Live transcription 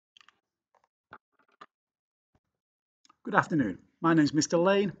Good afternoon. My name is Mr.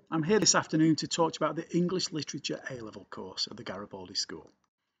 Lane. I'm here this afternoon to talk about the English Literature A-level course at the Garibaldi School.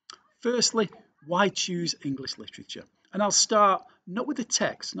 Firstly, why choose English Literature? And I'll start not with the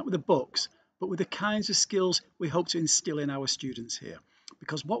text, not with the books, but with the kinds of skills we hope to instill in our students here.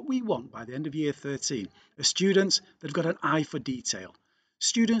 Because what we want by the end of year 13 are students that have got an eye for detail,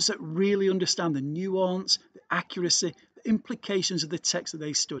 students that really understand the nuance, the accuracy, the implications of the text that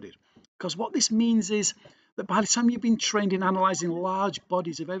they studied. Because what this means is that by the time you've been trained in analysing large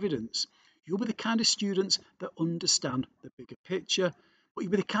bodies of evidence, you'll be the kind of students that understand the bigger picture, but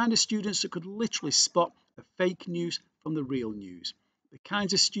you'll be the kind of students that could literally spot the fake news from the real news, the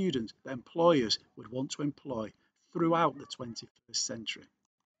kinds of students that employers would want to employ throughout the 21st century.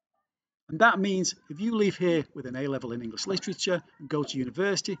 And that means if you leave here with an A-level in English Literature and go to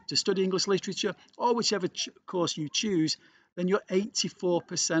university to study English Literature or whichever course you choose, then you're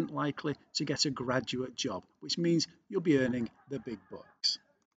 84% likely to get a graduate job, which means you'll be earning the big bucks.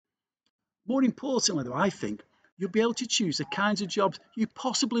 More importantly, though, I think you'll be able to choose the kinds of jobs you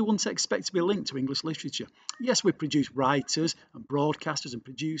possibly wouldn't expect to be linked to English literature. Yes, we produce writers and broadcasters and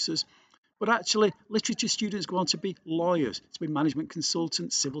producers, but actually literature students go on to be lawyers, to be management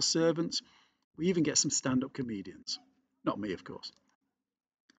consultants, civil servants. We even get some stand-up comedians. Not me, of course.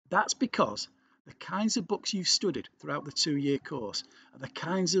 That's because the kinds of books you've studied throughout the 2-year course are the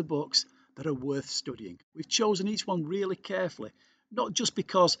kinds of books that are worth studying. We've chosen each one really carefully, not just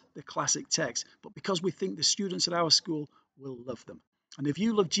because they're classic texts, but because we think the students at our school will love them. And if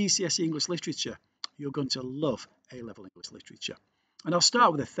you love GCSE English Literature, you're going to love A-level English Literature. And I'll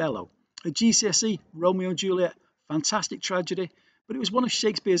start with Othello. At GCSE, Romeo and Juliet, fantastic tragedy, but it was one of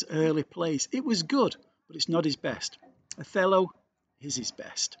Shakespeare's early plays. It was good, but it's not his best. Othello is his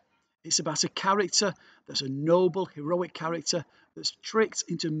best. It's about a character that's a noble, heroic character that's tricked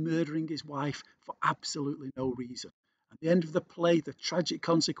into murdering his wife for absolutely no reason. At the end of the play, the tragic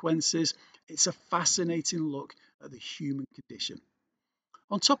consequences, it's a fascinating look at the human condition.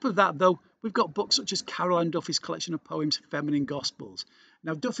 On top of that, though, we've got books such as Caroline Duffy's collection of poems, Feminine Gospels.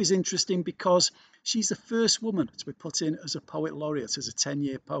 Now, Duffy's interesting because she's the first woman to be put in as a poet laureate as a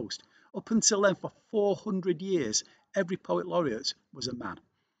 10-year post. Up until then, for 400 years, every poet laureate was a man.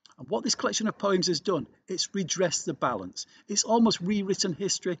 And what this collection of poems has done, it's redressed the balance. It's almost rewritten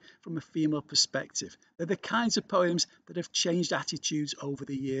history from a female perspective. They're the kinds of poems that have changed attitudes over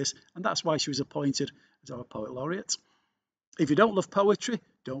the years, and that's why she was appointed as our poet laureate. If you don't love poetry,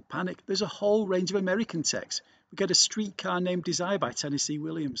 don't panic. There's a whole range of American texts. We get A Streetcar Named Desire by Tennessee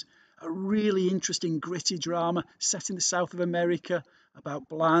Williams, a really interesting gritty drama set in the south of America about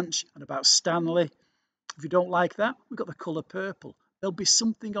Blanche and about Stanley. If you don't like that, we've got The Colour Purple. There'll be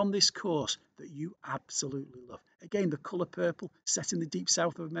something on this course that you absolutely love. Again, The Colour Purple, set in the deep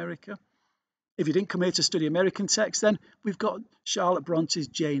south of America. If you didn't come here to study American text, then we've got Charlotte Bronte's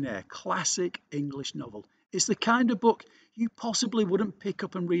Jane Eyre, classic English novel. It's the kind of book you possibly wouldn't pick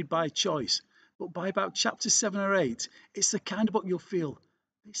up and read by choice, but by about chapter 7 or 8, it's the kind of book you'll feel,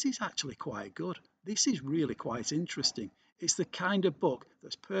 this is actually quite good. This is really quite interesting. It's the kind of book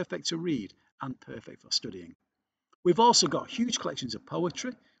that's perfect to read and perfect for studying. We've also got huge collections of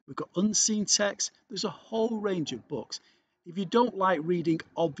poetry. We've got unseen texts. There's a whole range of books. If you don't like reading,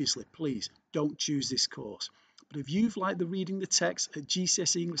 obviously, please don't choose this course. But if you've liked the reading the text at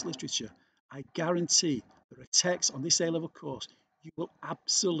GCSE English Literature, I guarantee there are texts on this A-level course you will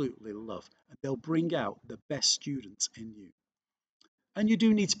absolutely love, and they'll bring out the best students in you. And you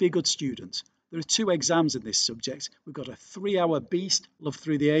do need to be a good student. There are 2 exams in this subject. We've got a 3-hour beast, Love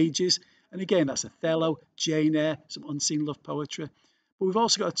Through the Ages, and again that's Othello, Jane Eyre, some unseen love poetry. But we've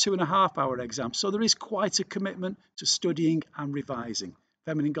also got a 2.5-hour exam, so there is quite a commitment to studying and revising.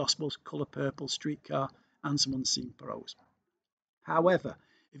 Feminine Gospels, Colour Purple, Streetcar, and some unseen prose. However,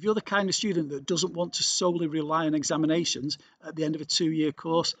 if you're the kind of student that doesn't want to solely rely on examinations at the end of a 2-year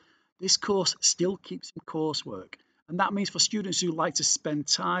course, this course still keeps some coursework. And that means for students who like to spend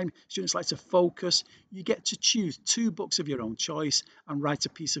time, students like to focus, you get to choose 2 books of your own choice and write a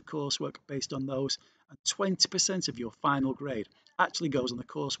piece of coursework based on those. And 20% of your final grade actually goes on the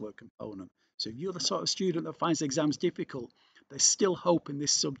coursework component. So if you're the sort of student that finds exams difficult, there's still hope in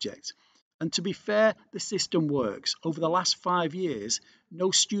this subject. And to be fair, the system works. Over the last 5 years,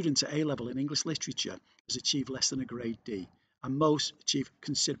 no student at A-level in English Literature has achieved less than a grade D, and most achieve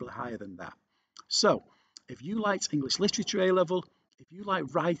considerably higher than that. So, if you liked English Literature A-level, if you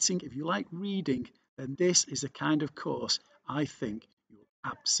like writing, if you like reading, then this is the kind of course I think you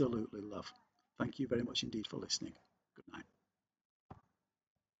will absolutely love. Thank you very much indeed for listening.